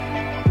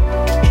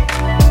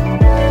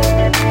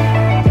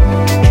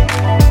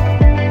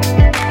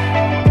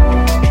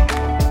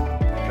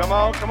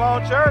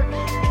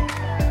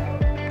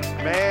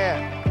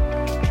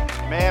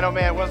Oh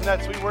man, wasn't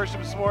that sweet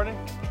worship this morning?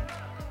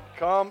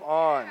 Come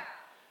on.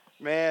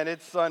 Man,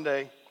 it's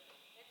Sunday. It's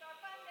our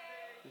fun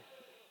day.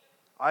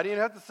 I didn't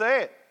have to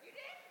say it. You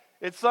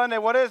did? It's Sunday.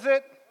 What is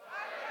it?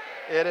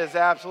 Sunday. It is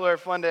absolutely our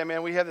fun day,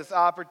 man. We have this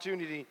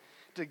opportunity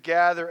to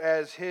gather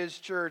as His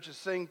church, to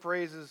sing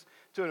praises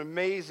to an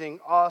amazing,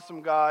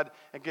 awesome God,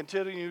 and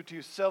continue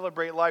to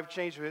celebrate life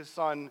change through His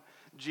Son,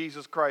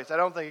 Jesus Christ. I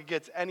don't think it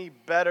gets any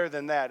better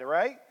than that,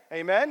 right?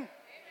 Amen?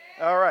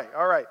 All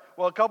right.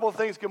 Well, a couple of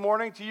things. Good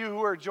morning to you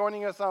who are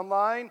joining us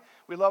online.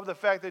 We love the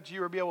fact that you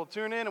will be able to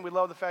tune in, and we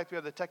love the fact we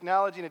have the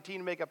technology and a team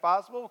to make it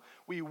possible.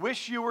 We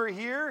wish you were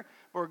here.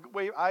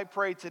 I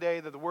pray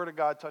today that the Word of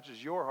God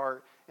touches your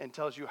heart and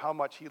tells you how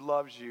much He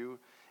loves you.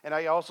 And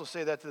I also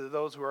say that to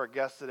those who are our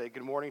guests today.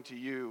 Good morning to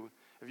you.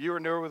 If you are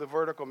new with the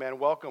Vertical, man,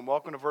 welcome.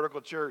 Welcome to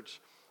Vertical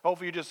Church.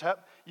 Hopefully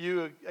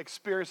you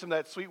experience some of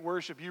that sweet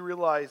worship. You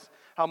realize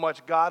how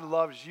much God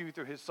loves you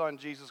through His Son,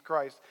 Jesus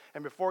Christ.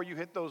 And before you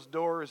hit those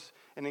doors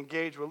and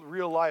engage with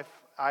real life,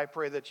 I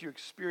pray that you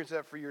experience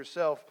that for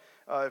yourself.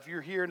 If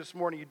you're here this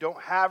morning, you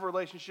don't have a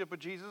relationship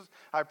with Jesus,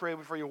 I pray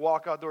before you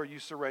walk out the door, you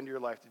surrender your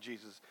life to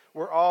Jesus.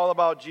 We're all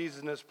about Jesus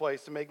in this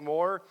place to make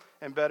more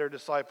and better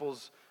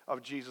disciples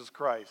of Jesus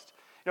Christ.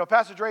 You know,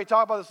 Pastor Dre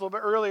talked about this a little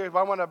bit earlier, but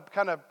I want to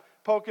kind of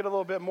poke it a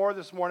little bit more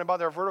this morning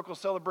about our vertical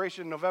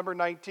celebration November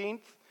 19th.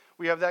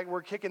 We have that,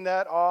 we're kicking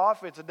that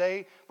off. It's a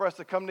day for us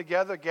to come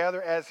together,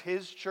 gather as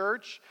His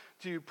church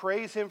to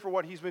praise Him for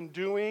what He's been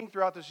doing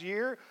throughout this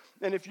year.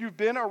 And if you've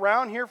been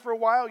around here for a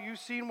while, you've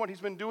seen what He's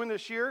been doing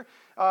this year.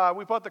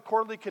 We put the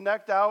Quarterly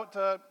Connect out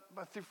a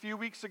few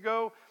weeks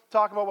ago,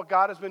 talking about what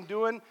God has been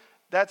doing.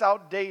 That's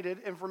outdated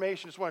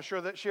information. Just want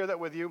to share that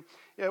with you.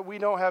 We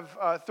don't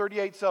have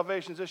 38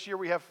 salvations this year.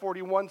 We have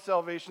 41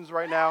 salvations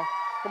right now.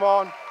 Come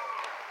on.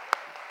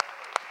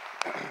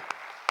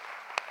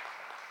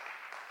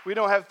 We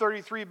don't have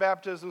 33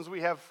 baptisms. We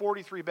have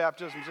 43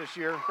 baptisms this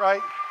year, right?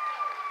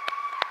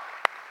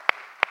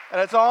 And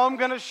that's all I'm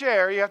going to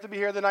share. You have to be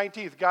here the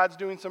 19th. God's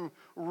doing some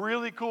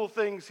really cool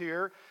things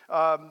here,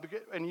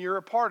 and you're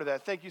a part of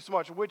that. Thank you so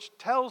much, which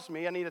tells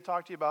me I need to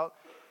talk to you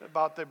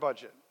about the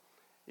budget.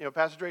 You know,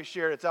 Pastor Dre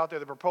shared, it's out there.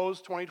 The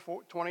proposed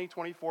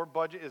 2024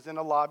 budget is in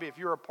the lobby. If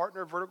you're a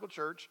partner of Vertical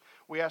Church,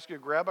 we ask you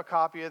to grab a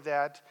copy of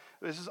that.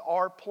 This is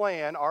our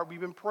plan. We've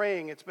been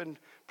praying. It's been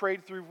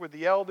prayed through with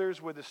the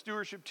elders, with the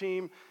stewardship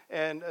team,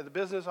 and the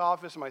business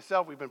office, and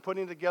myself. We've been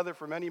putting it together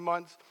for many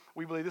months.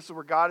 We believe this is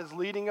where God is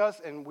leading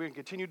us, and we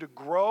continue to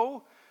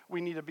grow.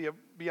 We need to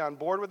be on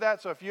board with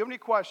that. So if you have any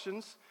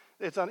questions,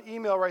 it's on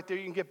email right there.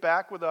 You can get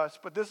back with us.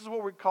 But this is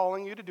what we're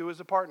calling you to do as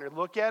a partner.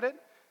 Look at it.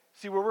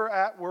 See where we're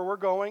at, where we're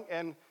going,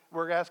 and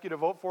we're going to ask you to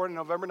vote for it on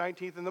November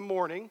 19th in the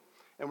morning,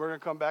 and we're going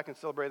to come back and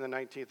celebrate on the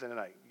 19th in the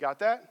night. You got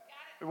that?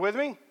 You with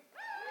me?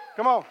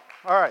 Come on.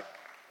 All right.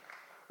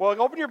 Well,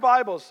 open your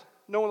Bibles.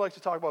 No one likes to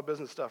talk about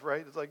business stuff,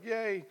 right? It's like,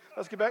 yay,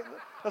 let's get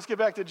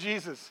back to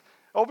Jesus.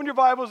 Open your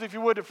Bibles, if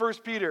you would, to 1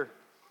 Peter.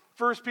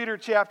 1 Peter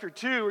chapter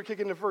 2. We're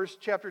kicking into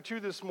chapter 2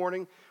 this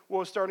morning.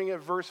 We're starting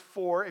at verse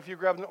 4. If you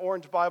grab an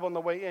orange Bible on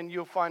the way in,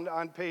 you'll find it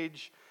on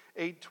page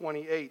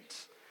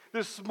 828.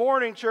 This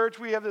morning, church,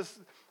 we have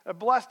a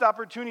blessed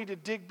opportunity to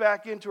dig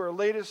back into our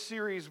latest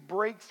series,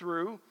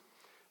 Breakthrough,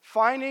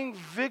 Finding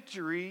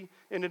Victory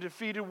in a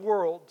Defeated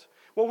World.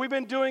 What we've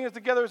been doing is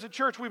together as a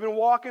church, we've been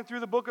walking through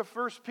the book of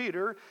 1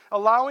 Peter,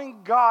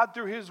 allowing God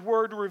through His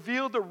Word to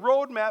reveal the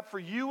roadmap for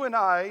you and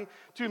I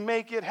to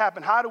make it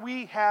happen. How do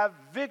we have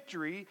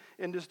victory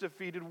in this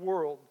defeated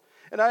world?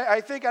 And I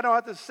think I don't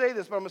have to say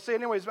this, but I'm going to say it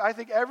anyways. I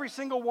think every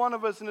single one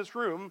of us in this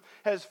room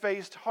has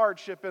faced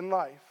hardship in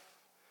life.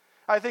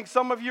 I think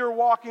some of you are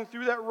walking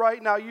through that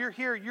right now. You're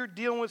here, you're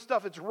dealing with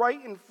stuff. It's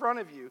right in front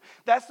of you.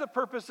 That's the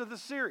purpose of the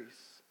series.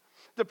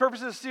 The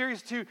purpose of the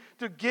series is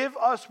to give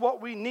us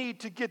what we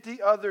need to get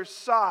the other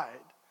side.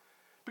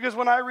 Because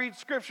when I read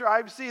Scripture,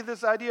 I see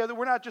this idea that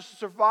we're not just to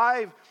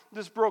survive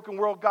this broken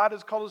world. God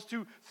has called us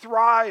to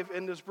thrive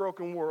in this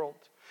broken world.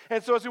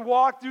 And so as we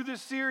walk through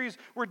this series,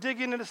 we're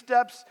digging into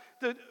steps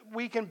that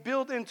we can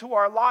build into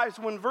our lives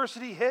when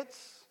adversity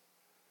hits.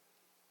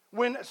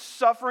 When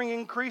suffering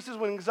increases,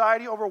 when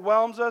anxiety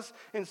overwhelms us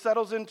and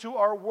settles into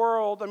our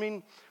world.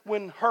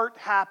 When hurt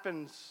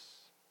happens.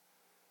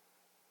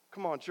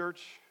 Come on,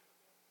 church.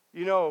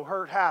 You know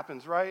hurt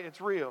happens, right?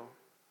 It's real.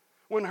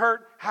 When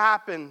hurt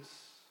happens,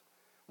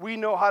 we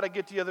know how to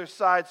get to the other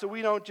side. So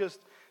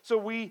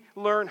we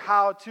learn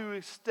how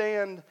to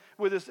stand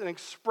with this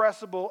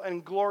inexpressible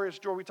and glorious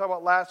joy we talked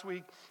about last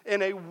week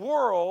in a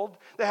world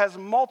that has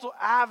multiple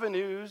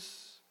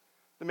avenues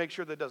to make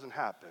sure that doesn't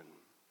happen.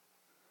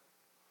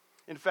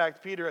 In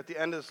fact, Peter, at the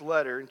end of this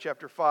letter, in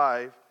chapter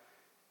 5,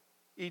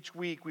 each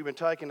week we've been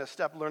taking a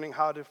step learning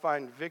how to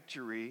find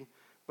victory,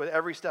 but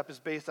every step is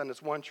based on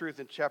this one truth.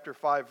 In chapter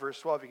 5,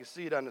 verse 12, you can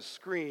see it on the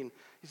screen.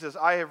 He says,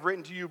 I have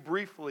written to you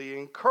briefly,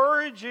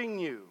 encouraging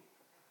you,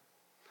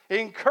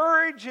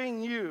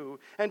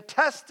 and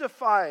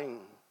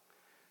testifying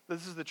that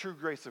this is the true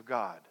grace of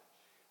God.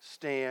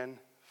 Stand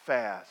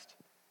fast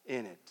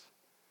in it.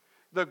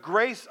 The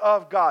grace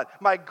of God.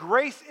 My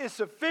grace is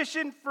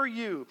sufficient for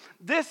you.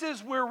 This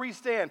is where we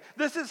stand.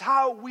 This is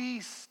how we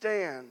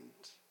stand.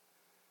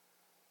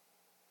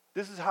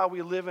 This is how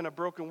we live in a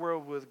broken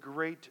world with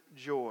great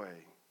joy.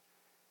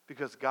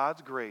 Because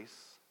God's grace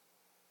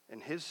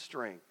and His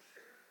strength,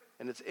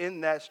 and it's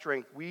in that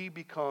strength we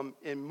become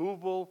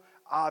immovable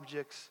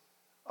objects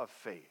of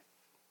faith.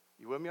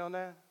 You with me on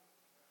that?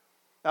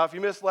 Now, if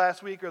you missed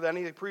last week or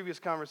any of the previous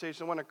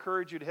conversations, I want to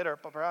encourage you to hit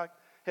up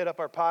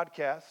our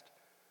podcast,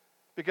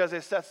 because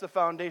it sets the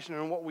foundation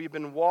in what we've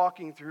been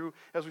walking through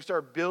as we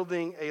start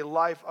building a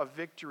life of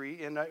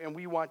victory. And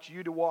we want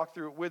you to walk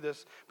through it with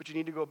us, but you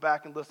need to go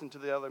back and listen to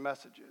the other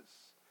messages.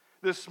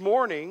 This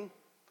morning,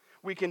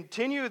 we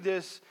continue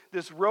this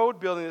road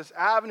building, this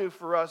avenue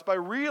for us, by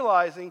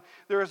realizing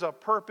there is a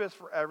purpose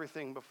for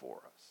everything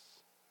before us.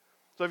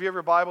 So if you have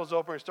your Bibles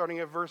open, we're starting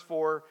at verse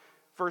 4,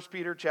 1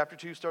 Peter chapter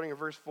 2, starting at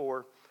verse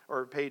 4,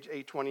 or page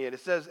 828. It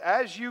says,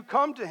 as you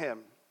come to Him,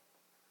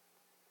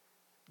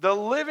 the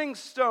living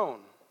stone,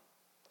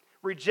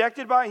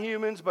 rejected by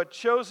humans, but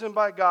chosen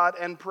by God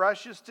and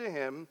precious to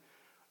Him,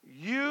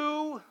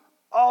 you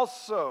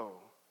also,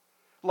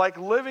 like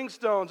living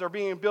stones, are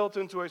being built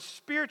into a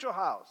spiritual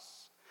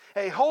house,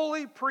 a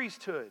holy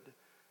priesthood,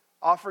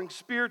 offering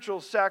spiritual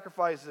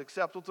sacrifices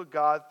acceptable to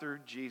God through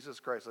Jesus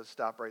Christ. Let's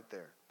stop right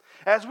there.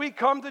 As we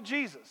come to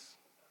Jesus,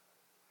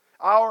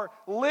 our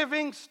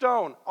living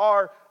stone,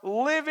 our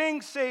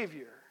living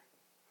Savior,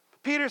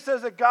 Peter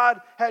says that God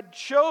had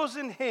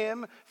chosen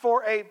Him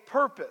for a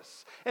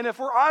purpose. And if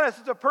we're honest,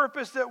 it's a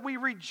purpose that we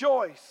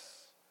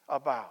rejoice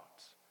about.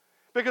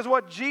 Because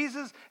what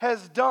Jesus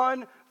has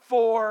done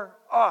for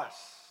us.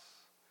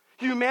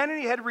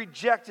 Humanity had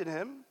rejected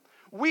Him.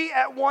 We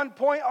at one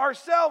point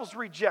ourselves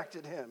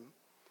rejected Him.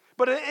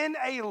 But in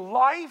a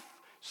life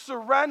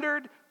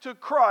surrendered to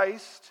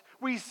Christ,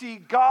 we see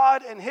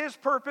God and His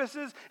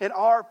purposes, and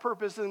our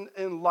purpose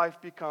in life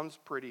becomes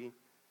pretty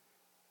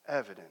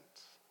evident.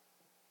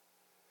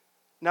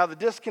 Now, the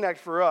disconnect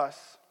for us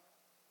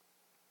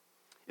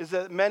is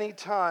that many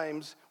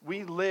times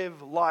we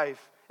live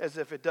life as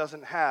if it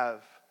doesn't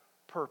have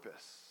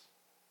purpose.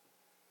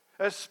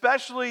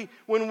 Especially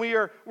when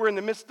we're in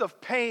the midst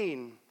of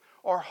pain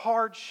or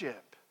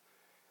hardship.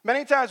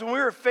 Many times when we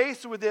are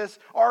faced with this,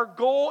 our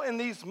goal in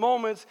these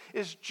moments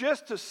is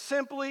just to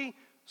simply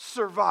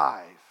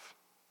survive.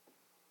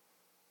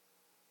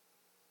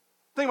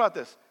 Think about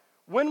this.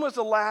 When was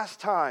the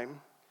last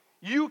time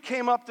you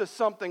came up to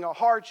something, a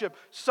hardship,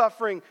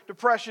 suffering,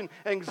 depression,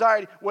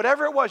 anxiety,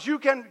 whatever it was, you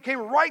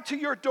came right to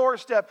your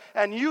doorstep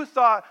and you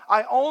thought,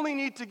 I only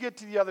need to get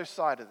to the other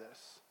side of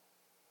this.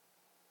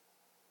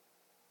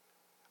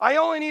 I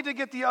only need to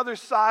get the other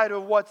side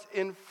of what's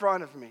in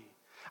front of me.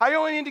 I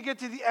only need to get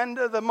to the end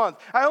of the month.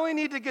 I only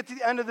need to get to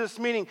the end of this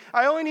meeting.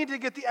 I only need to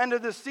get the end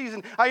of this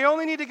season. I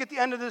only need to get the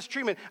end of this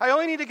treatment. I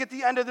only need to get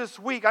the end of this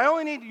week. I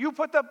only need, you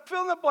put the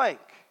fill in the blank.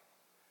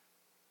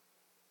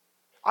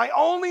 I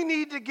only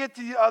need to get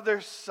to the other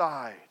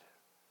side.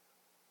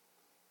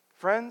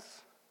 Friends,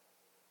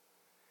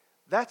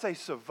 that's a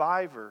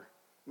survivor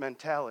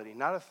mentality,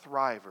 not a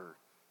thriver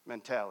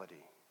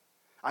mentality.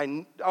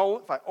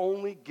 If I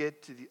only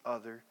get to the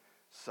other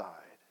side.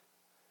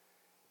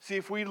 See,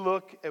 if we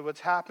look at what's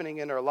happening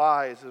in our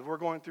lives, as we're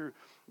going through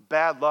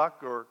bad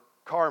luck or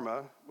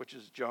karma, which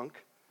is junk,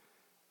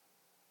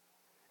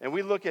 and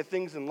we look at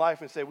things in life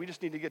and say, we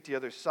just need to get to the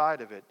other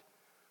side of it,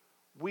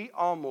 we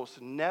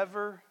almost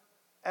never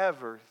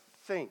ever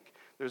think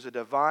there's a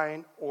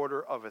divine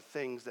order of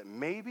things that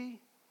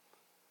maybe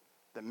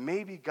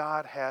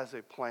God has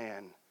a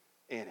plan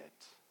in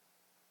it.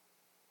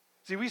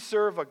 See, we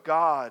serve a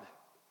God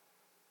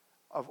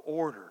of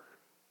order.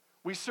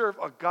 We serve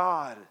a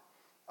God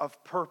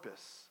of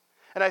purpose.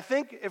 And I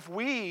think if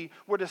we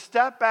were to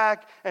step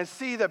back and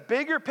see the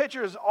bigger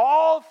picture as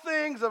all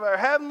things of our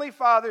Heavenly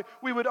Father,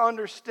 we would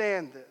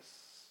understand this.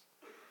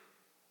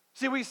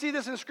 See, we see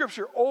this in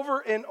Scripture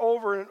over and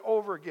over and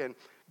over again.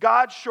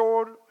 God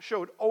showed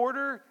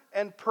order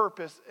and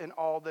purpose in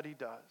all that He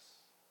does.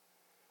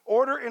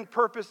 Order and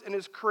purpose in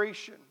His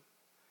creation.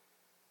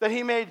 That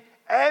He made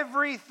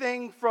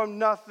everything from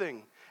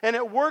nothing. And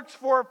it works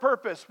for a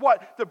purpose.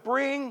 What? To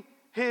bring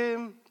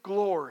Him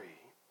glory.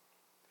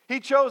 He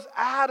chose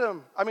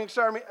Abraham,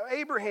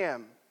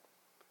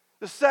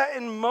 to set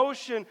in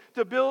motion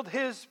to build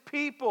His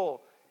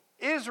people,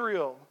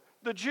 Israel,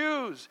 the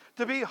Jews,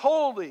 to be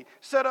holy,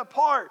 set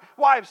apart.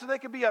 Why? So they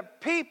could be a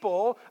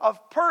people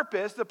of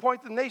purpose to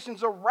point the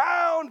nations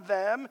around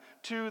them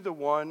to the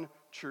one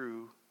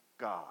true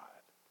God.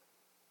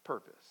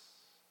 Purpose.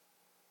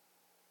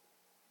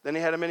 Then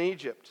He had them in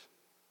Egypt.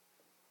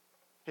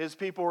 His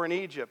people were in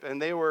Egypt,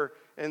 and they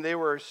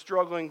were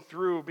struggling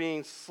through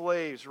being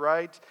slaves,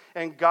 right?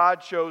 And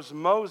God chose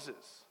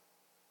Moses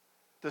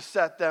to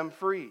set them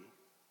free.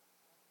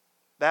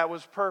 That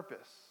was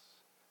purpose.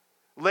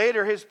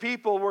 Later, His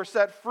people were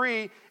set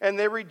free, and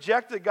they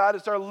rejected God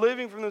and started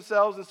living for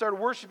themselves and started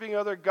worshiping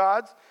other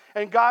gods.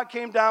 And God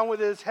came down with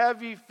His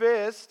heavy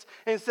fist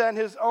and sent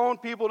His own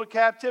people to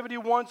captivity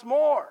once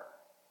more.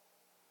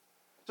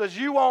 Says,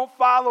 you won't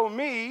follow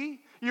me,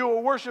 You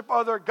will worship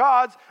other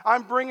gods.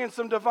 I'm bringing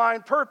some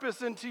divine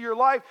purpose into your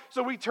life.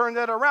 So we turned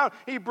that around.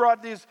 He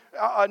brought these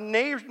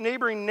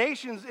neighboring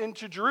nations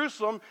into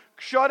Jerusalem,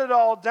 shut it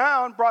all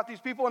down, brought these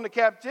people into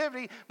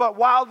captivity. But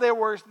while they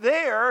were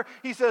there,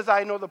 he says,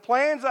 I know the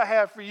plans I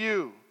have for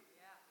you.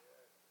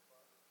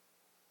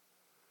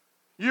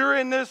 You're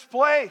in this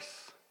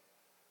place.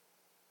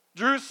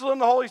 Jerusalem,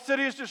 the holy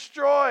city, is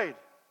destroyed.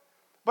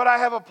 But I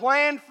have a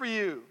plan for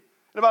you.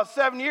 In about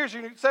 70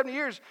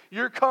 years,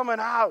 you're coming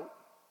out.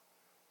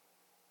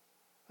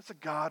 That's a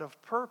God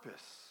of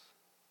purpose.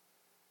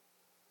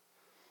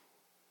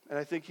 And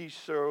I think he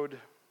showed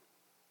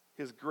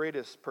his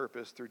greatest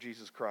purpose through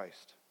Jesus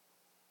Christ.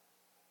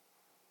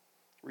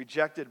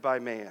 Rejected by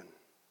man,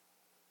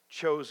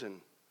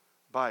 chosen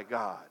by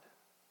God.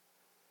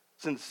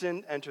 Since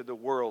sin entered the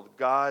world,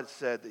 God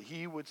said that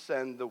he would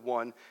send the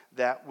one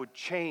that would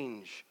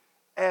change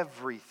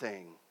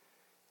everything.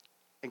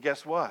 And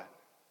guess what?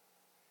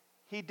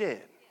 He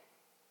did.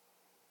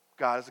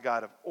 God is a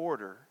God of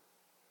order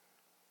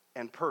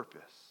and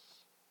purpose.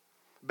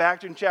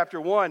 Back in chapter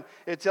 1,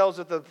 it tells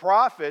that the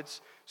prophets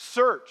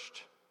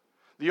searched.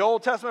 The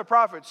Old Testament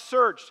prophets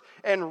searched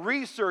and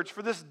researched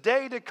for this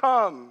day to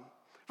come,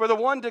 for the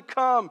one to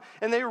come.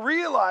 And they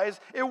realized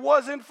it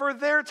wasn't for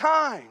their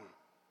time.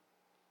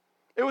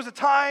 It was a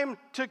time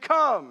to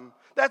come.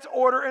 That's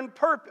order and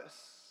purpose.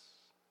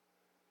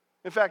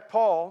 In fact,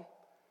 Paul,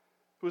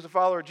 who was a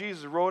follower of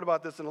Jesus, wrote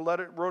about this in a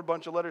letter, wrote a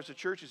bunch of letters to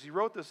churches. He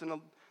wrote this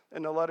in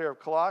the letter of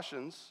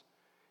Colossians.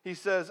 He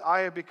says,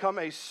 I have become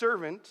a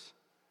servant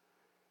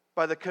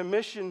by the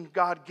commission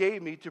God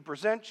gave me to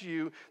present to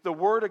you the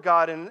word of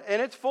God in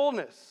its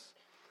fullness.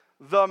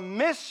 The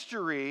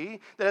mystery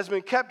that has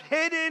been kept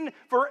hidden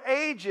for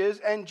ages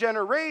and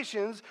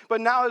generations,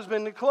 but now has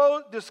been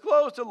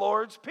disclosed to the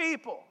Lord's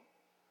people.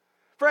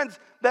 Friends,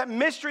 that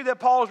mystery that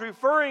Paul is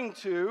referring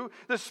to,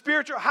 the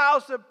spiritual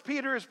house that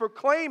Peter is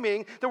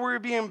proclaiming that we're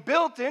being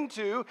built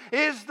into,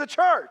 is the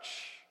church.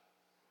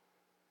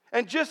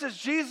 And just as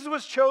Jesus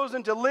was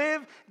chosen to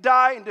live,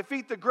 die, and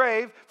defeat the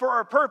grave for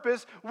our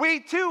purpose, we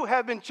too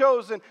have been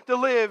chosen to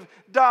live,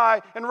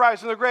 die, and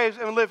rise from the graves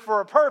and live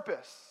for a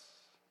purpose.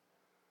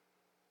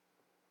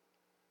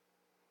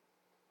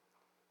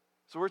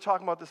 So we're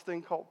talking about this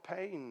thing called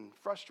pain,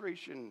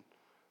 frustration.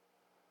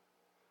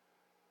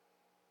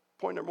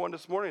 Point number 1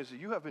 this morning is that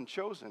you have been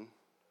chosen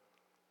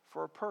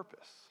for a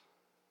purpose.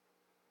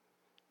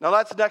 Now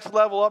that's next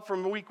level up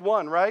from week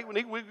 1, right?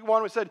 Week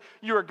 1 we said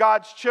you are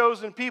God's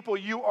chosen people,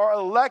 you are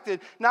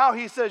elected. Now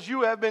he says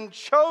you have been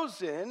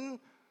chosen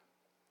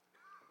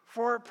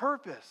for a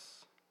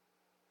purpose.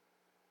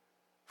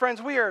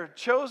 Friends, we are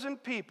chosen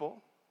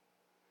people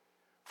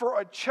for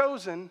a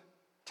chosen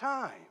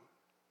time.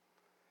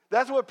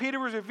 That's what Peter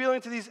was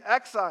revealing to these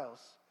exiles.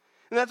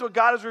 And that's what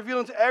God is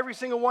revealing to every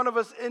single one of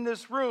us in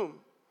this room.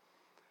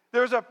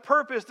 There's a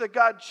purpose that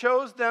God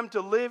chose them to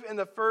live in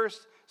the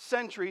first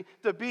century,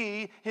 to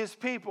be his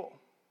people.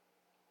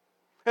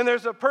 And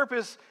there's a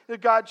purpose that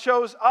God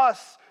chose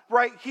us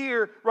right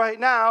here, right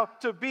now,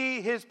 to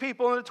be his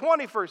people in the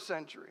 21st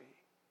century.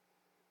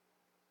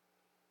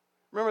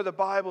 Remember, the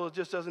Bible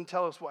just doesn't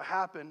tell us what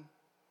happened.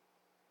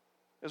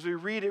 As we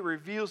read, it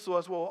reveals to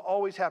us what will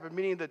always happen,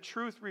 meaning the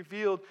truth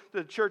revealed to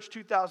the church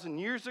 2,000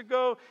 years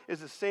ago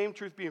is the same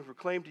truth being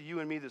proclaimed to you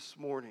and me this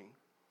morning.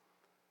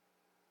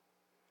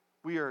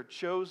 We are a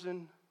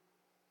chosen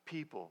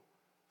people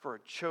for a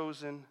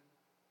chosen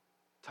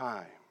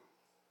time.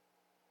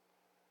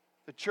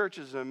 The church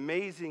is an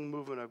amazing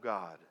movement of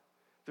God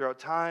throughout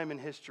time and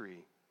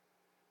history.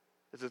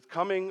 It's a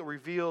coming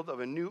revealed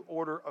of a new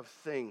order of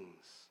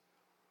things.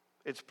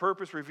 Its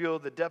purpose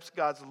revealed the depths of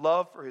God's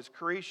love for his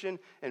creation,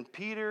 and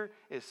Peter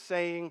is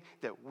saying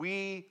that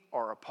we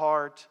are a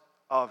part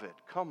of it.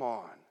 Come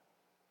on.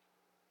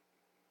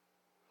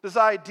 This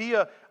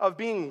idea of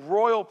being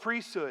royal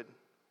priesthood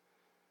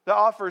that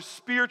offers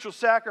spiritual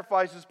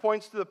sacrifices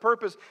points to the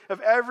purpose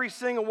of every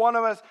single one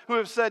of us who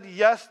have said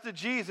yes to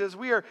Jesus.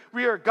 We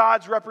are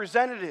God's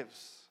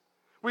representatives.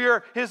 We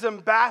are his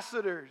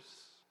ambassadors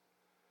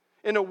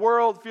in a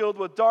world filled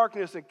with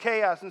darkness and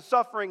chaos and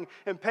suffering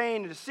and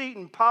pain and deceit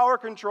and power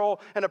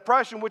control and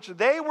oppression, which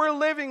they were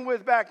living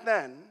with back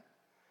then.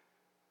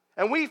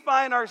 And we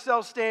find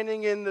ourselves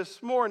standing in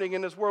this morning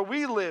in this world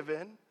we live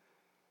in.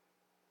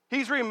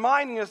 He's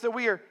reminding us that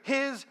we are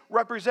his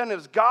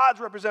representatives,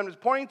 God's representatives,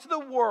 pointing to the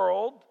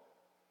world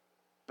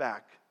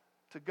back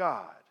to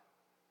God.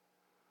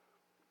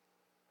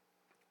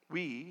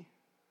 We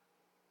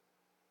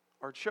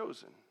are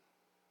chosen,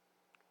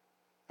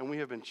 and we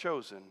have been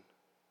chosen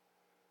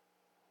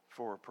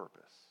for a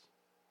purpose.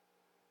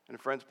 And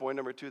friends, point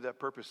number 2, that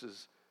purpose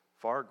is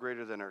far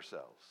greater than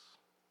ourselves.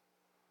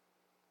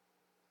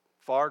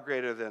 Far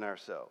greater than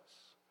ourselves.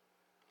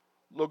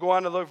 We'll go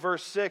on to look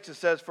verse 6. It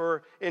says,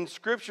 for in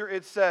Scripture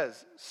it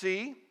says,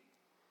 see,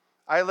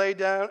 I lay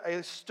down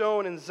a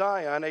stone in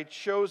Zion, a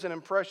chosen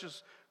and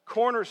precious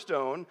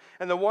cornerstone,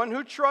 and the one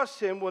who trusts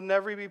him will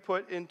never be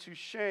put into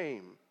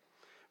shame.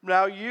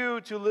 Now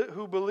you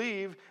who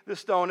believe the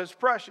stone is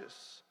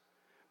precious,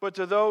 But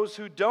to those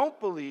who do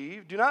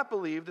not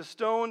believe, the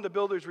stone the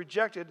builders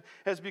rejected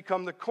has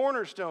become the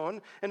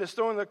cornerstone, and the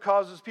stone that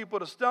causes people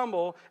to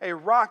stumble, a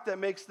rock that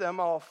make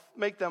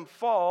them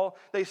fall.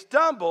 They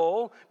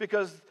stumble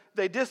because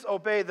they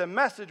disobey the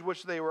message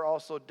which they were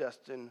also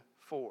destined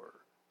for.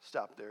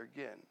 Stop there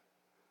again.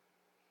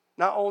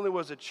 Not only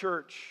was a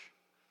church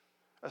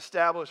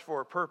established for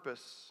a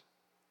purpose,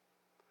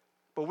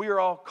 but we are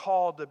all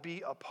called to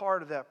be a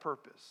part of that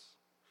purpose.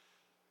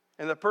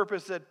 And the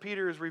purpose that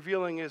Peter is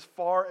revealing is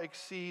far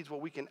exceeds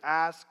what we can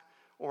ask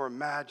or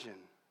imagine.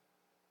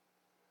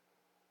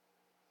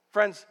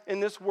 Friends, in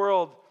this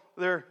world,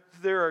 there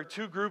are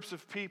two groups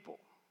of people.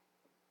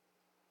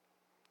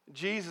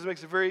 Jesus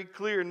makes it very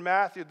clear in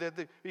Matthew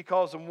that he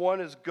calls them,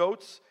 one is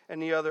goats and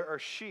the other are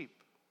sheep.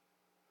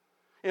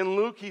 In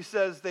Luke, he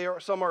says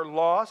some are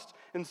lost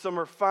and some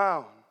are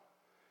found.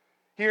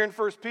 Here in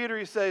 1 Peter,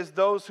 he says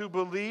those who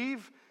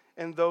believe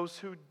and those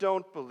who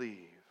don't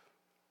believe.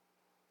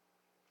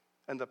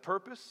 And the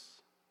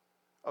purpose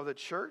of the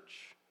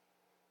church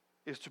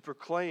is to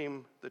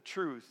proclaim the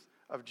truth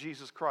of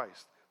Jesus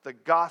Christ, the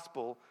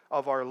gospel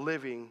of our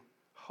living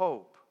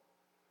hope.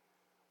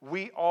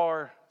 We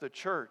are the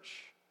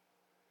church.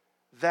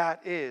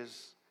 That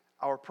is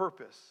our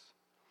purpose.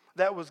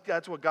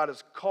 That's what God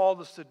has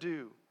called us to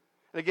do.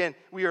 And again,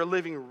 we are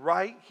living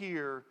right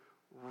here,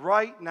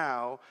 right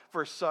now,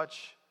 for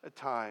such a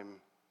time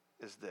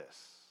as this.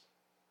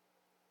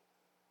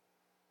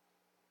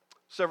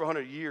 Several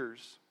hundred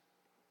years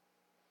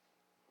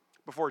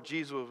before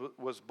Jesus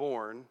was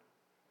born,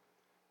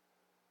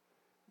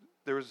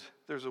 there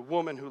was a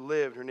woman who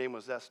lived. Her name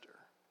was Esther.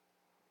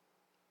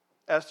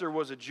 Esther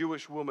was a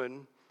Jewish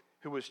woman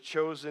who was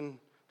chosen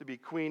to be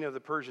queen of the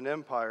Persian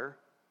Empire.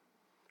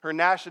 Her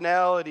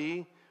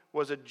nationality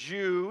was a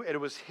Jew, and it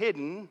was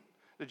hidden.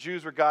 The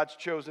Jews were God's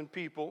chosen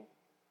people.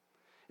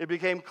 It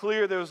became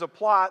clear there was a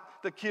plot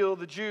to kill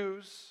the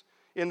Jews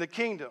in the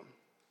kingdom.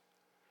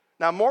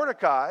 Now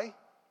Mordecai,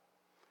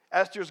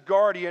 Esther's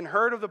guardian,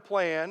 heard of the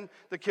plan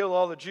to kill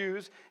all the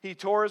Jews. He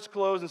tore his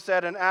clothes and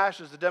sat in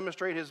ashes to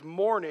demonstrate his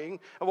mourning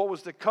of what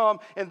was to come.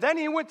 And then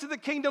he went to the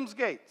kingdom's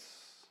gates.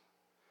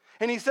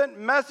 And he sent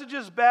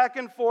messages back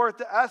and forth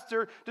to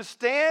Esther to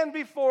stand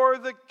before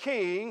the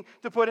king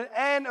to put an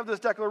end of this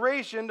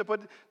declaration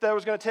that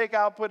was going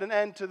to put an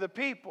end to the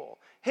people,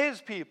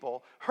 his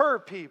people, her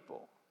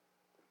people.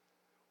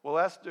 Well,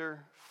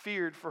 Esther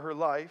feared for her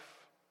life.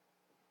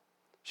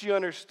 She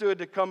understood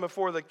to come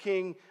before the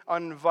king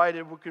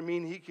uninvited would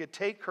mean he could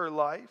take her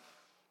life.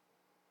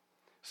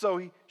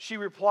 So she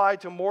replied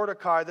to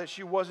Mordecai that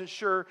she wasn't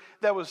sure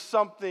that was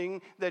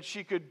something that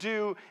she could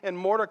do. And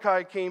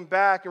Mordecai came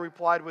back and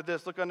replied with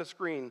this. Look on the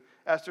screen,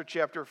 Esther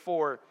chapter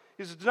 4.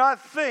 He says, do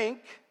not think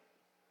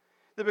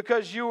that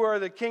because you are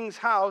the king's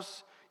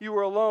house, you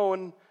are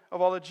alone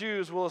of all the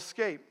Jews will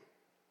escape.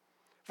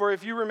 For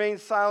if you remain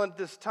silent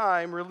this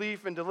time,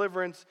 relief and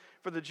deliverance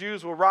for the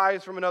Jews will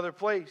rise from another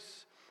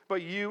place.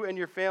 But you and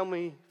your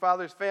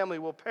father's family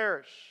will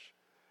perish.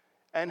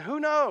 And who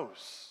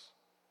knows?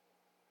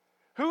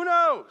 Who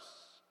knows?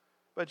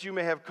 But you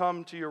may have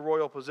come to your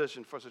royal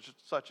position for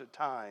such a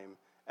time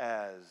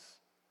as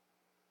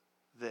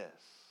this.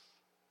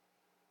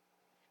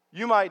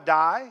 You might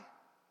die.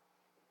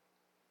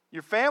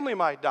 Your family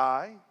might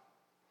die.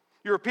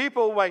 Your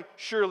people might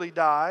surely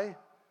die.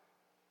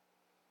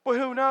 But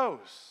who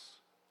knows?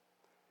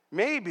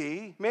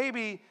 Maybe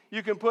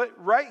you can put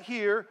right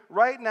here,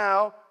 right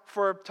now,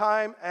 for a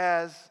time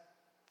as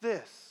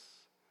this.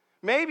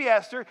 Maybe,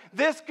 Esther,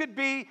 this could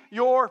be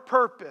your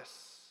purpose.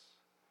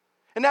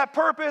 And that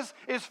purpose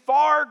is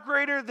far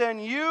greater than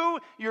you,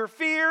 your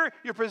fear,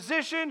 your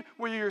position,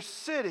 where you're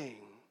sitting.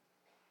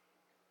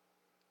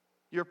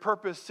 Your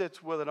purpose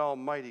sits with an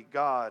almighty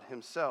God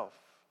himself.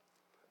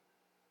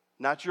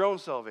 Not your own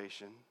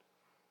salvation,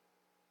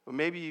 but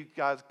maybe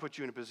God's put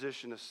you in a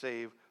position to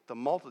save the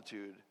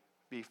multitude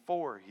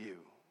before you.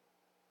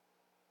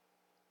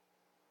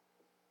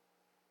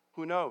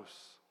 Who knows?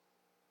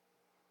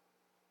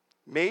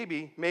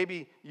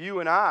 Maybe you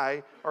and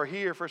I are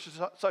here for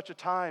such a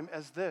time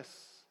as this.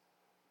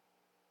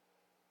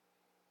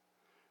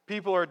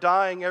 People are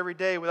dying every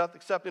day without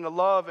accepting the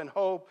love and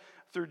hope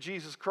through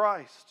Jesus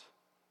Christ.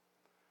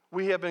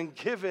 We have been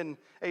given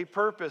a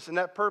purpose, and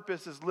that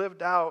purpose is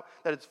lived out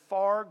that it's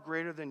far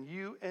greater than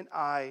you and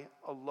I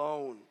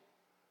alone.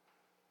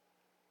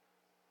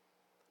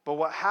 But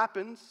what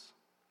happens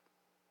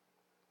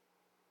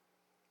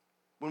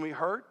when we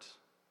hurt?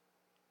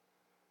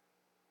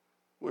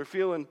 We're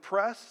feeling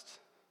pressed.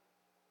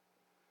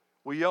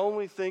 We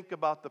only think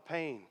about the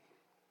pain.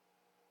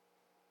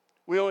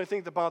 We only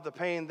think about the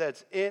pain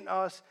that's in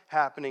us,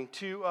 happening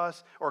to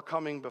us, or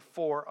coming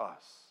before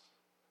us.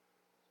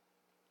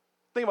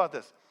 Think about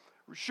this.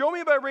 Show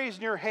me by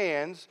raising your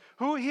hands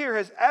who here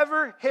has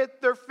ever hit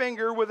their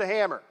finger with a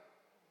hammer.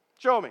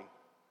 Show me.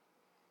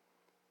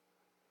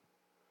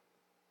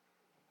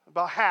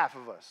 About half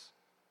of us.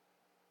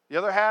 The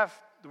other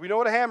half, do we know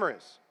what a hammer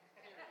is?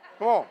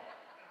 Come on.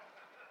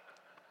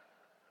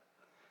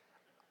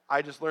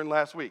 I just learned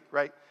last week,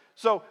 right?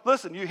 So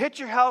listen, you hit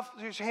your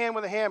hand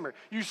with a hammer.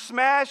 You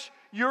smash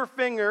your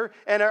finger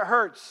and it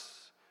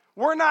hurts.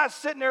 We're not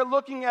sitting there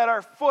looking at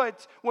our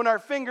foot when our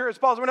finger is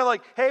pulsing. We're not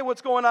like, hey,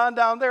 what's going on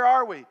down there,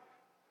 are we?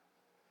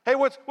 Hey,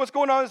 what's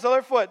going on with this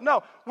other foot?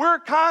 No, we're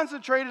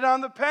concentrated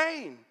on the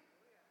pain.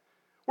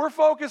 We're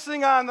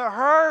focusing on the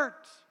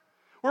hurt.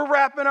 We're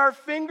wrapping our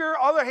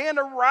other hand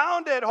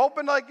around it,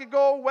 hoping like it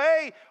go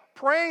away,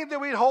 praying that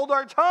we'd hold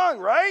our tongue,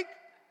 right?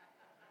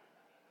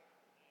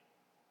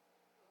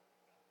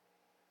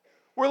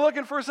 We're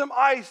looking for some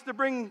ice to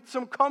bring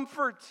some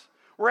comfort.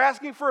 We're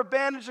asking for a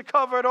bandage to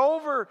cover it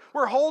over.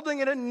 We're holding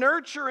it and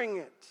nurturing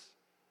it.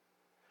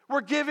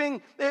 We're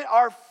giving it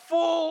our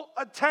full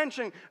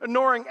attention,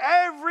 ignoring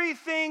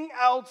everything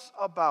else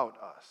about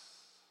us.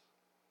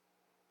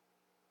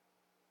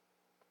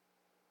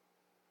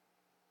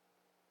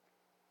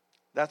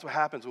 That's what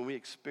happens when we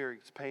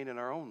experience pain in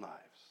our own lives.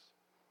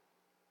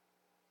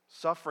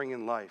 Suffering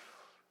in life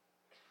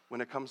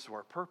when it comes to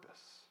our purpose.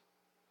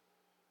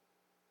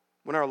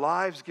 When our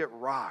lives get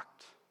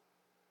rocked.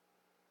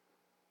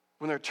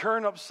 When they're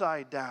turned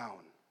upside down.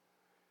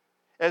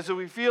 As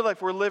we feel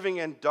like we're living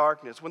in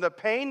darkness. When the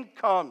pain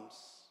comes.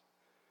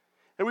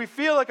 And we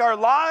feel like our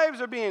lives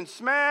are being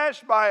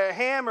smashed by a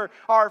hammer,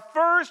 our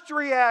first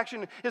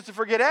reaction is to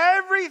forget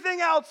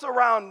everything else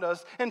around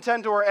us and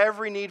tend to our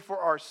every need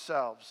for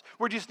ourselves.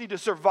 We just need to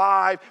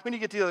survive. We need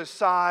to get to the other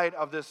side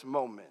of this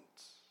moment.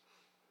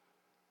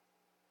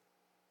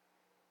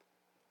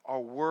 Our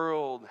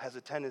world has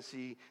a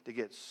tendency to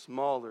get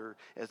smaller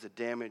as the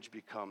damage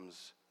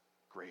becomes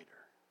greater.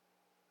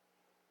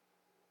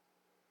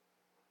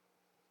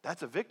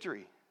 That's a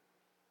victory.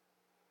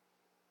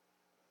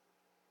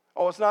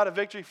 Oh, it's not a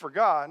victory for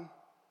God.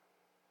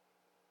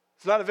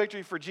 It's not a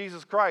victory for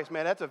Jesus Christ.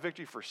 Man, that's a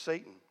victory for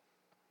Satan.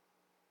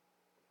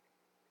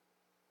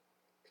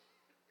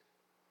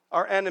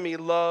 Our enemy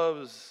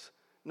loves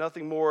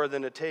nothing more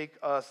than to take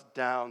us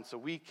down so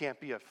we can't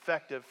be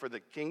effective for the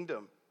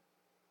kingdom.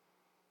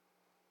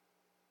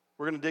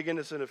 We're going to dig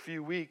into this in a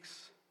few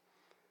weeks.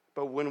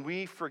 But when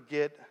we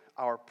forget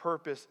our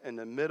purpose in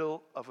the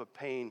middle of a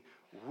pain,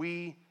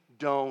 we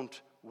don't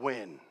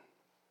win.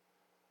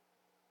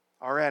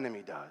 Our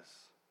enemy does.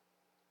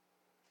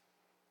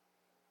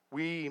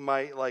 We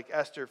might, like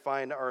Esther,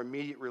 find our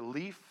immediate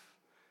relief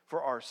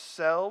for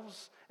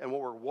ourselves and what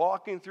we're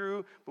walking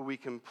through, but we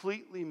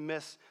completely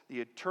miss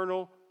the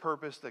eternal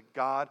purpose that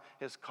God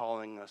is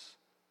calling us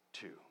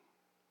to.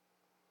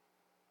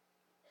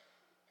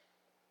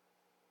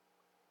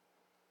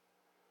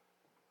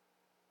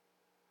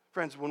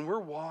 Friends, when we're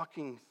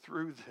walking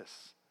through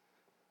this,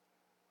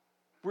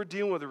 we're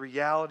dealing with the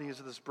realities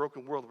of this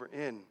broken world we're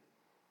in.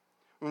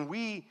 When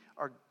we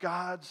are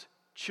God's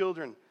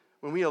children,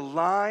 when we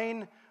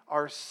align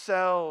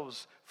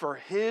ourselves for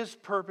His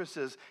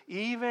purposes,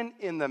 even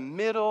in the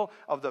middle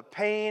of the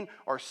pain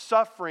or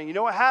suffering, you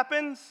know what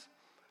happens?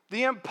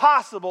 The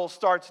impossible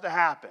starts to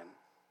happen.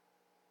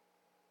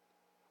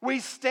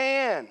 We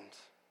stand.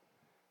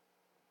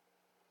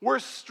 We're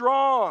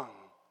strong.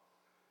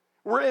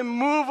 We're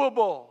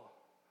immovable.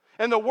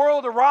 And the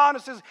world around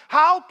us says,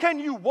 how can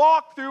you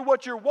walk through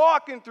what you're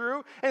walking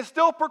through and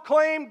still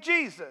proclaim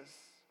Jesus?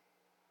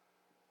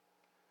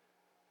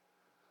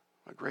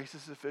 My grace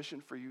is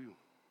sufficient for you.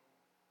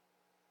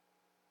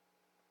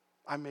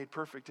 I'm made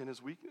perfect in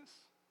His weakness.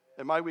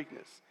 In my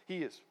weakness. He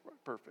is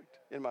perfect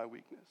in my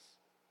weakness.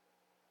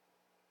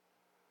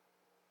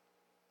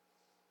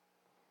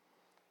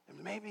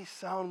 It may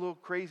sound a little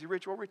crazy,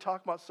 Rich. When we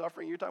talk about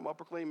suffering, you're talking about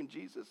proclaiming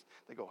Jesus.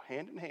 They go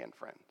hand in hand,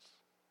 friends.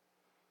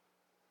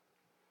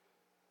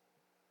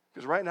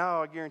 Because right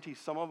now, I guarantee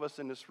some of us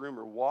in this room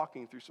are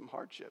walking through some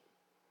hardship.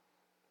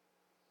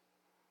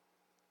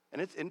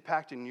 And it's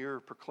impacting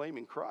your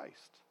proclaiming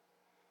Christ.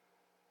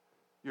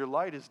 Your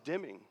light is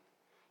dimming.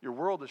 Your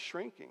world is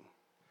shrinking.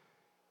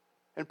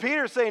 And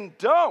Peter's saying,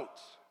 don't.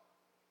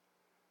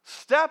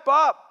 Step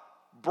up.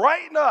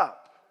 Brighten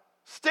up.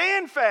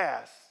 Stand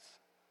fast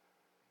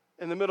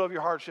in the middle of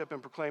your hardship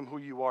and proclaim who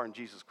you are in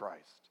Jesus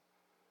Christ.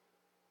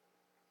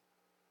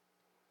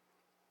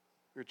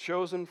 You're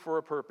chosen for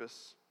a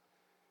purpose.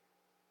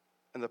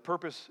 And the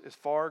purpose is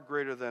far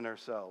greater than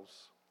ourselves.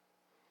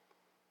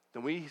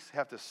 Then we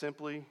have to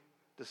simply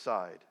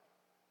decide,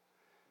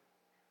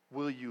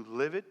 will you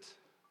live it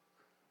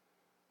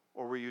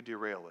or will you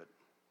derail it?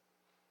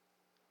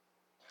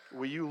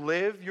 Will you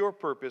live your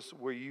purpose or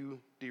will you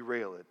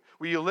derail it?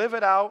 Will you live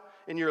it out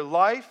in your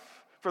life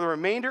for the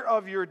remainder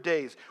of your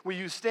days? Will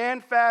you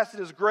stand fast in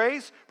His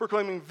grace,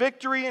 proclaiming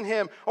victory in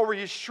Him, or will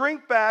you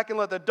shrink back and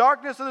let the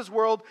darkness of this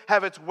world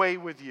have its way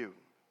with you?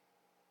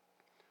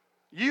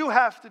 You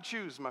have to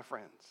choose, my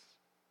friends.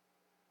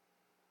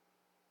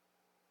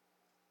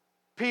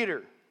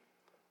 Peter,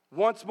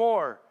 once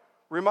more,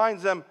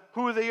 reminds them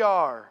who they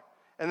are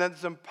and that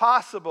it's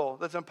impossible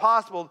that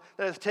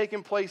has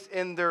taken place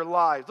in their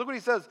lives. Look what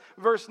he says,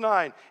 verse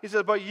 9. He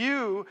says, but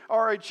you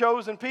are a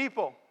chosen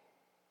people.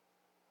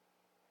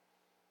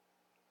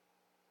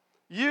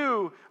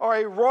 You are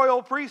a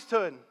royal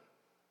priesthood.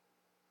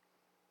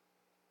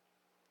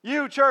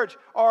 You, church,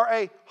 are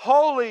a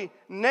holy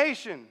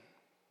nation.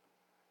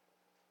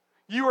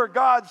 You are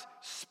God's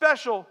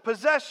special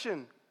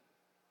possession,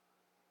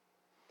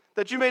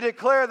 that you may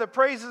declare the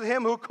praises of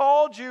him who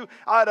called you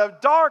out of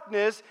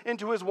darkness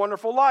into his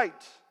wonderful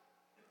light.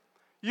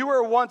 You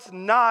were once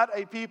not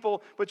a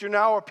people, but you're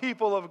now a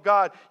people of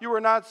God. You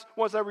were not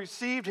once that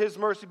received his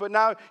mercy, but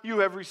now you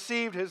have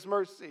received his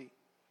mercy.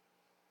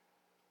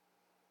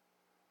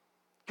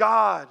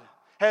 God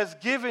has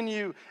given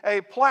you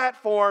a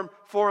platform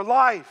for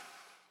life.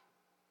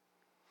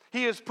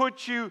 He has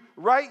put you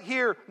right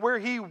here where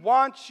he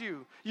wants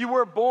you. You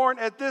were born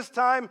at this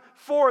time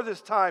for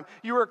this time.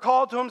 You were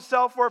called to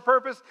himself for a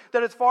purpose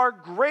that is far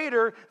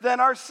greater than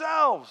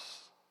ourselves.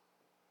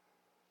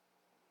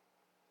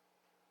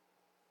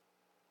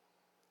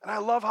 And I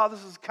love how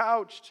this is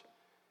couched.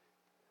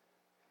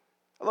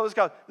 I love this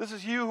couch. This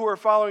is you who are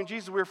following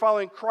Jesus. We are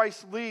following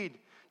Christ's lead.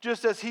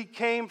 Just as he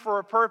came for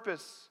a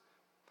purpose,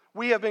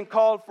 we have been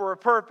called for a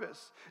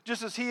purpose.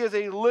 Just as he is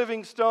a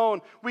living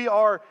stone, we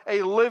are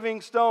a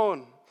living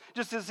stone.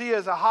 Just as he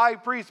is a high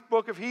priest,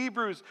 book of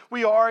Hebrews,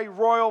 we are a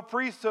royal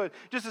priesthood.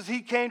 Just as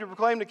he came to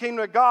proclaim the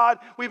kingdom of God,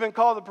 we've been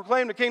called to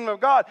proclaim the kingdom of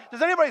God.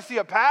 Does anybody see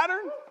a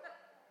pattern?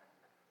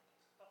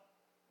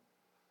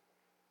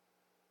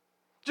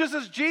 Just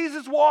as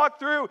Jesus walked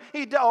through,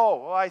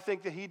 I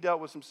think that he dealt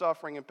with some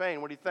suffering and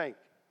pain. What do you think?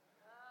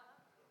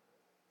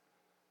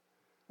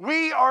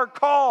 We are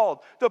called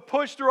to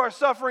push through our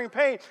suffering and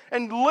pain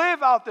and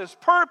live out this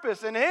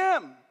purpose in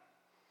him.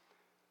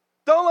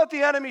 Don't let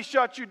the enemy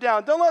shut you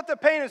down. Don't let the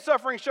pain and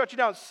suffering shut you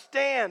down.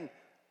 Stand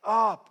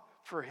up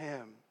for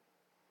him.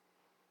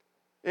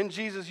 In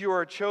Jesus, you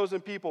are a chosen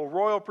people,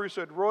 royal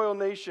priesthood, royal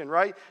nation,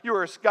 right? You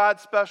are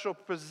God's special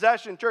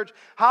possession, church.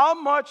 How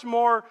much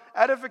more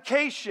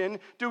edification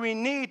do we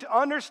need to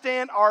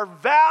understand our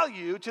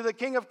value to the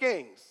King of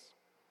Kings?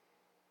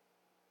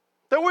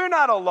 That we're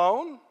not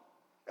alone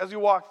as we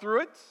walk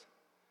through it.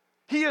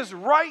 He is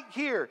right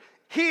here,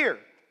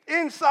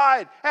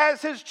 inside,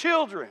 as his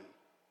children.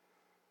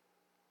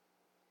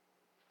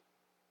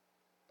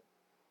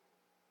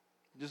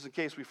 Just in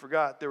case we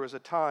forgot, there was a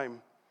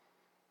time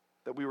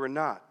that we were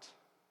not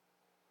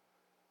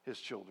his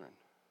children.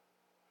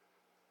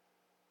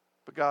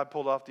 But God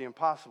pulled off the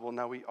impossible.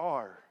 Now we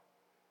are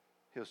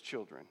his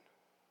children.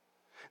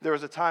 There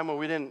was a time when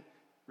we didn't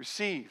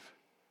receive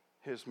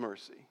his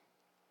mercy.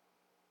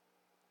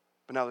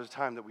 But now there's a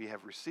time that we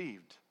have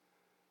received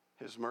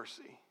his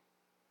mercy.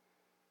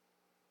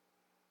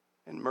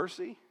 And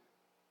mercy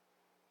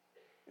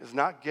is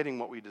not getting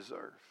what we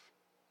deserve.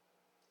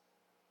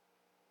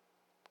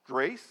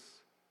 Grace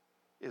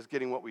is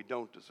getting what we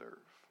don't deserve.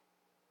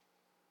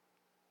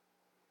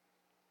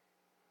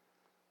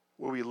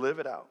 Will we live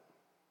it out?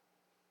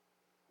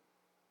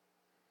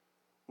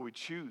 Will we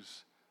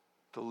choose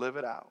to live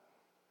it out?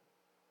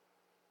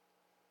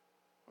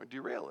 Or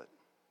derail it?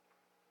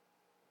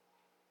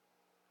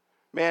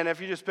 Man,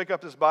 if you just pick up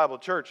this Bible,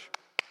 church,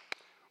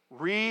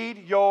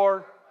 read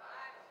the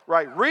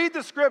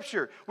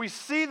scripture. We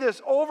see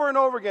this over and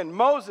over again.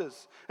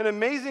 Moses, an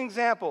amazing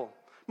example.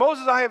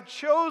 Moses, I have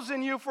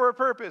chosen you for a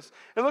purpose.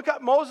 And look how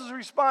Moses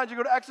responds. You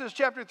go to Exodus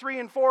chapter 3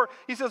 and 4.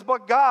 He says,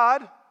 but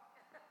God,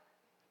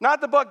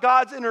 not the but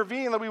God's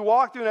intervening that we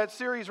walked through in that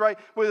series, right,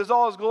 with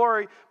all his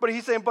glory, but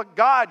he's saying, but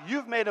God,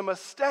 you've made a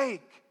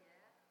mistake.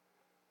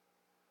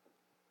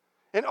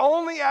 And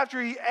only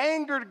after he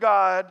angered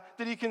God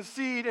did he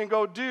concede and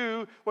go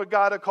do what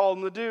God had called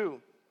him to do.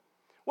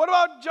 What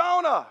about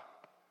Jonah?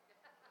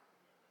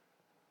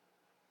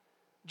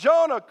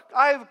 Jonah,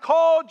 I have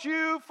called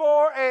you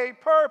for a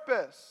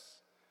purpose.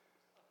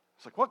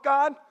 It's like, what,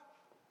 God?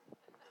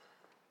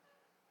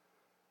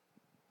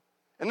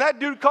 And that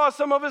dude caused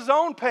some of his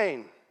own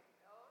pain.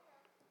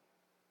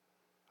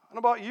 I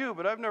don't know about you,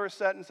 but I've never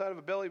sat inside of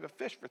a belly of a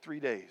fish for 3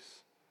 days.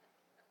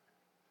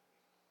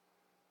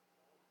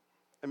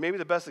 And maybe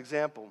the best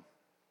example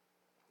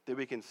that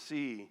we can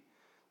see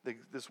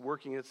this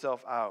working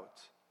itself out,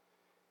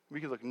 we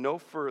can look no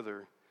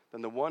further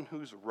than the one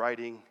who's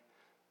writing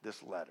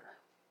this letter.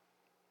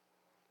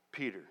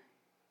 Peter.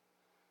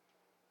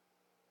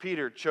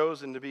 Peter,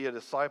 chosen to be a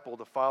disciple,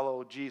 to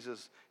follow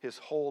Jesus his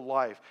whole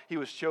life. He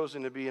was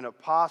chosen to be an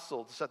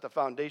apostle to set the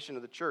foundation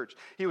of the church.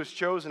 He was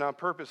chosen on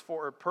purpose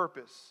for a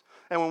purpose.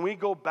 And when we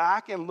go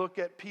back and look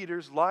at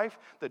Peter's life,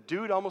 the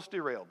dude almost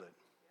derailed it.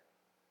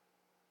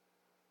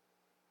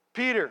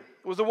 Peter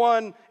was the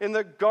one in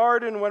the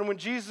garden when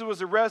Jesus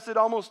was arrested,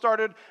 almost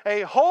started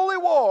a holy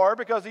war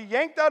because he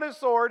yanked out his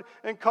sword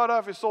and cut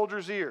off his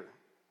soldier's ear.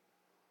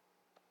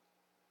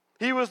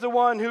 He was the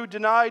one who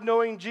denied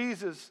knowing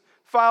Jesus,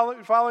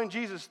 following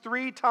Jesus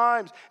 3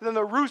 times. And then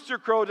the rooster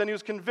crowed and he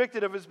was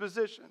convicted of his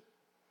position.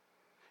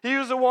 He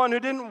was the one who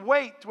didn't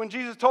wait when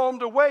Jesus told him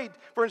to wait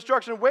for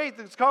instruction. Wait,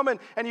 it's coming.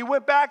 And he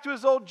went back to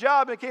his old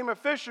job and became a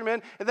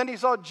fisherman. And then he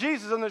saw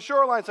Jesus on the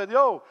shoreline and said,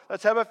 yo,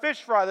 let's have a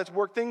fish fry. Let's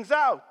work things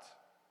out.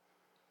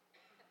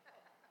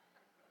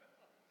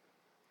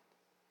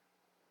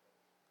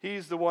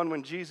 He's the one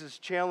when Jesus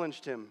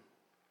challenged him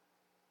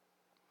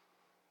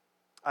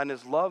on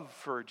his love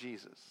for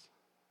Jesus.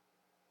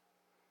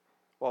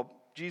 while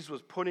Jesus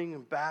was putting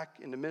him back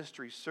into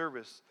ministry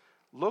service,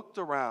 looked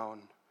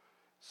around,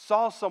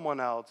 saw someone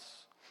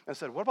else, and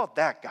said, what about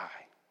that guy?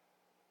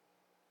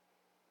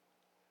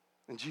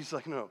 And Jesus is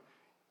like, no,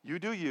 you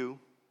do you.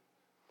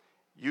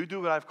 You do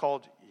what I've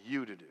called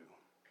you to do.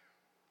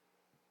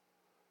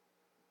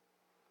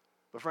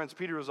 But friends,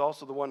 Peter was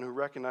also the one who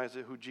recognized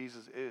who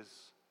Jesus is.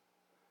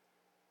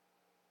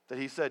 That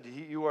he said,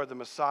 you are the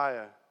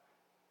Messiah.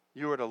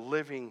 You are the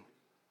living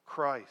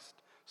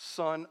Christ,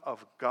 Son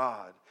of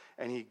God.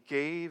 And he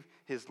gave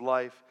his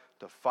life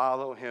to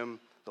follow him,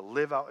 to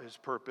live out his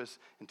purpose,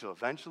 until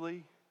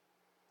eventually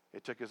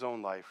it took his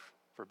own life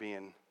for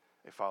being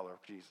a follower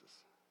of Jesus.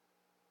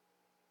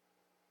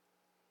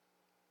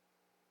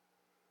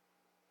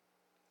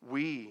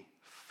 We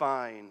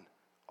find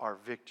our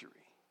victory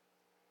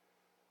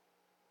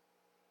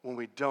when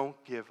we don't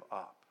give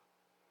up.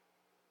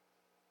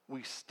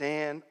 We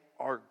stand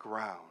our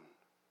ground.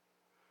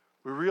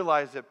 We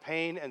realize that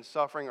pain and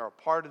suffering are a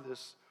part of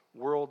this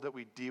world that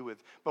we deal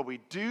with, but we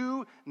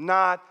do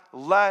not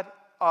let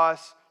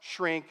us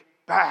shrink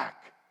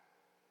back.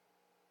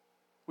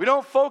 We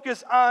don't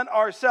focus on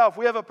ourselves.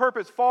 We have a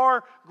purpose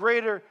far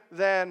greater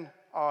than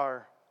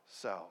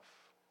ourselves.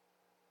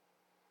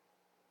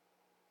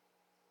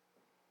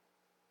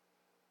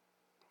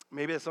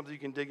 Maybe that's something you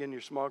can dig in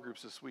your small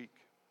groups this week.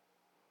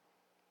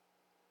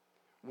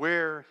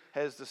 Where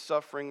has the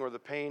suffering or the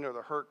pain or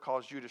the hurt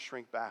caused you to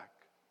shrink back?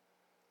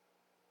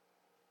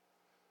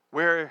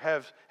 Where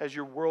has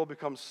your world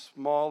become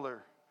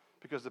smaller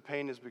because the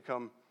pain has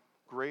become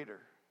greater?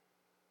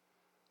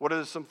 What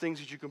are some things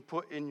that you can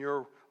put in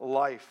your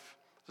life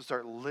to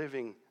start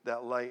living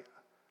that light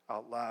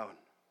out loud?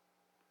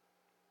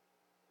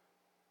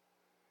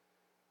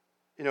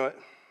 You know what?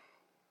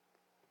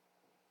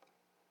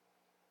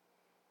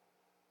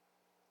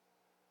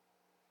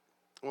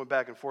 I went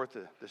back and forth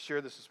to share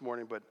this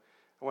morning, but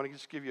I want to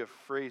just give you a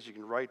phrase you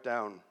can write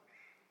down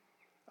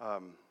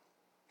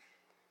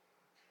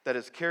that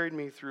has carried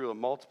me through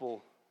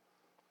multiple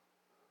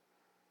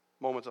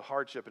moments of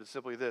hardship. And it's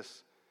simply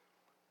this: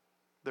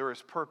 there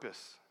is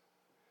purpose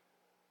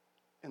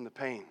in the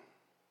pain.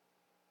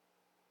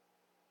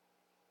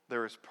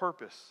 There is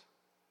purpose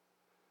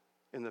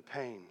in the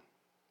pain.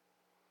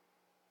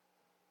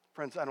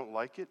 Friends, I don't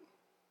like it.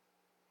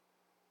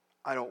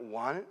 I don't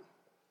want it.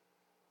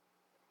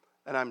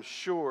 And I'm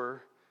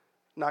sure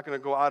not going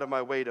to go out of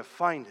my way to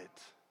find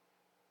it.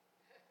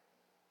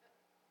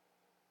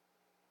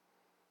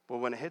 But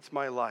when it hits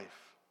my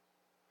life,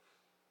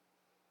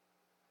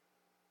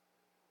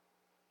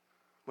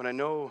 when I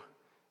know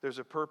there's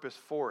a purpose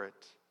for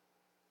it,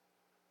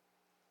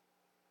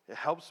 it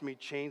helps me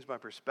change my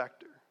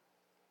perspective.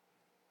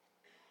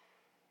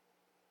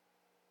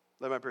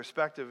 That my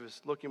perspective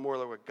is looking more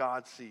like what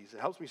God sees. It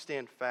helps me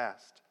stand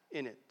fast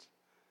in it.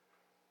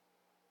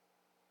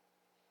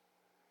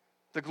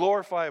 To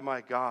glorify my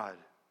God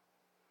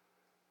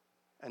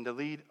and to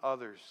lead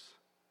others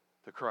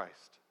to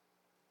Christ.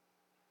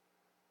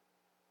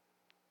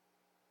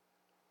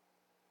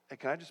 And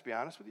can I just be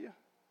honest with you?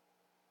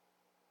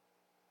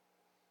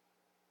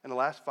 In the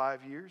last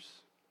 5 years,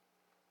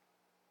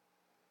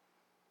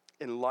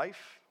 in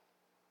life,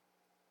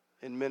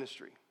 in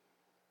ministry,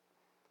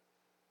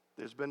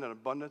 there's been an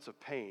abundance of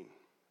pain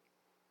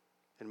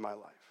in my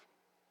life.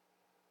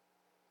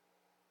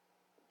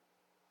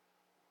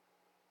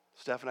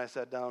 Steph and I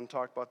sat down and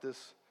talked about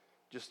this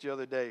just the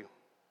other day.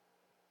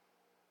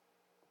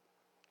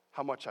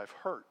 How much I've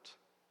hurt.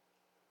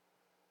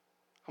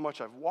 How much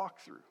I've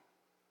walked through.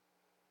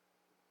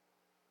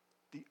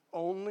 The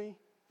only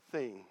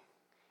thing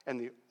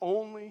and the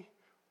only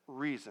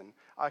reason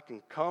I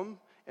can come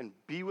and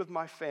be with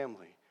my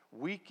family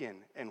week in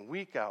and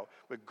week out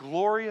with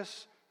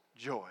glorious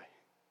joy,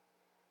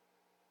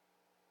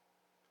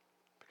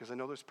 because I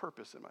know there's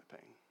purpose in my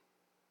pain.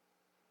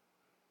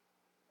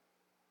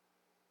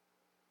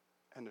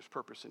 And there's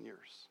purpose in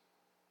yours.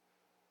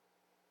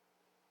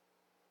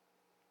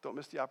 Don't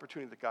miss the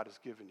opportunity that God has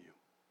given you.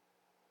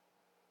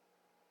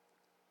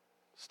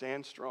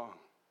 Stand strong.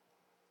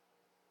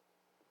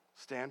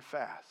 Stand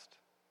fast.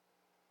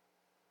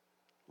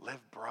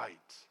 Live bright.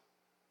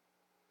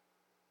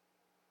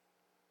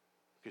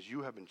 Because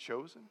you have been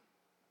chosen.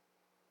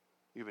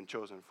 You've been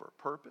chosen for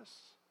a purpose.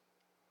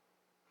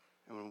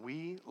 And when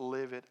we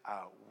live it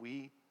out,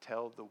 we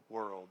tell the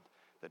world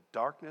the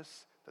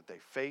darkness that they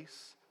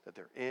face, that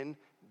they're in,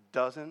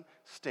 doesn't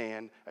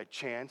stand a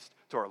chance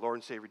to our Lord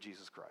and Savior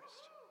Jesus Christ.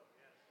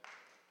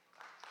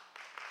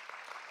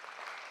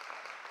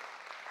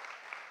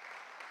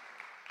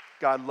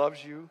 God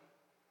loves you.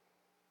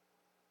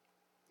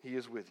 He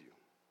is with you.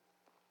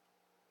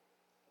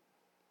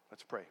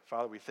 Let's pray.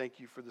 Father, we thank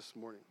you for this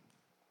morning.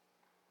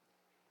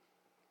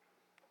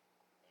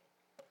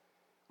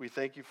 We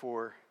thank you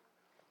for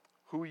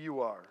who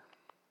you are.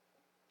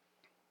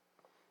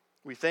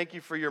 We thank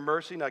you for your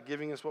mercy, not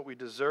giving us what we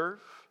deserve.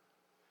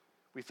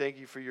 We thank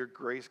you for your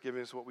grace,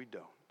 giving us what we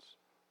don't.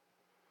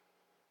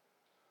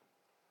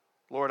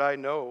 Lord, I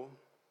know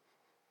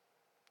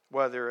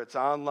whether it's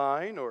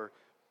online or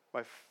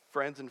my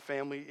friends and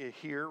family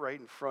here right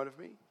in front of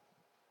me,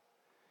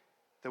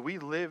 that we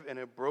live in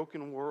a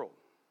broken world.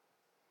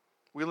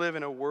 We live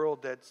in a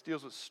world that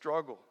deals with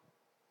struggle,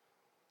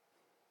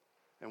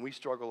 and we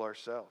struggle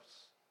ourselves.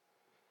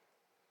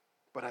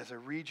 But as I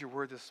read your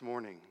word this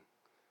morning,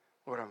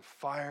 Lord, I'm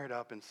fired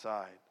up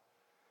inside,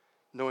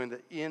 knowing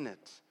that in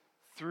it,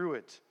 through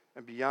it,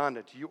 and beyond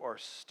it, you are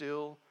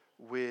still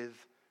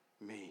with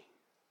me.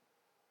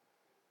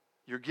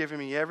 You're giving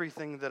me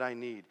everything that I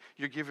need.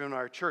 You're giving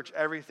our church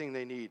everything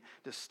they need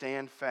to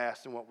stand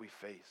fast in what we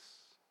face.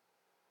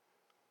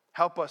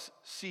 Help us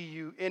see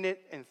you in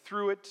it and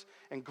through it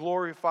and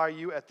glorify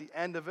you at the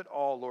end of it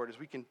all, Lord, as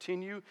we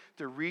continue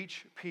to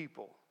reach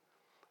people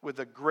with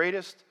the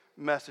greatest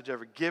message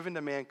ever given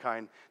to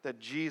mankind, that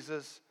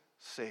Jesus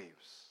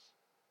saves.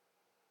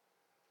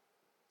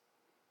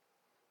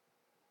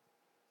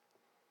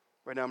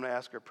 Right now I'm going to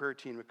ask our prayer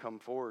team to come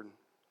forward.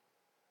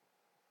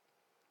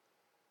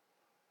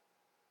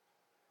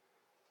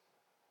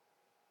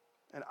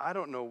 And I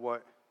don't know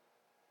what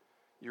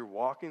you're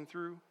walking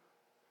through.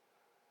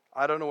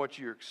 I don't know what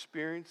you're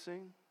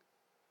experiencing.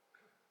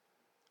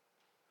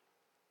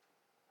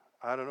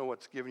 I don't know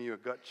what's giving you a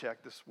gut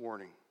check this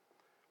morning.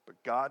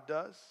 But God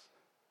does.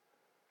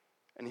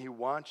 And He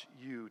wants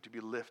you to be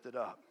lifted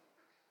up.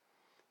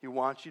 He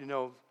wants you to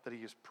know that He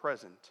is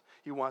present.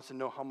 He wants to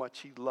know how much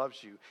He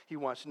loves you. He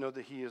wants to know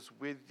that He is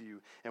with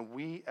you. And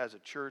we as a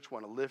church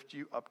want to lift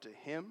you up to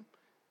Him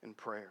in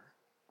prayer.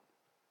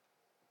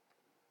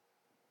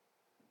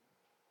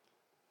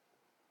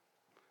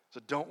 So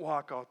don't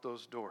walk out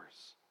those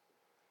doors.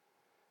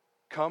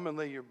 Come and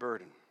lay your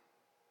burden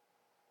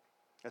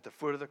at the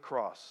foot of the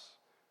cross.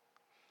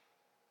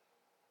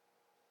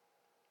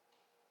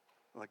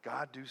 Let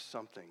God do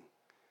something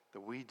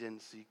that we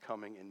didn't see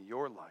coming in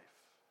your life,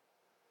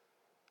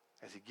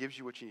 as He gives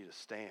you what you need to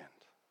stand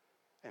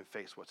and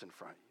face what's in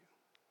front of you.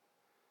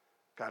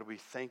 God, we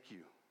thank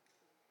you.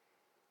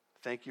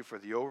 Thank you for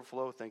the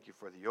overflow. Thank you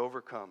for the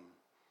overcome.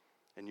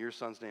 In your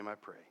Son's name I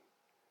pray.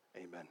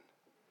 Amen.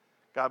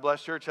 God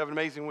bless, church. Have an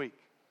amazing week.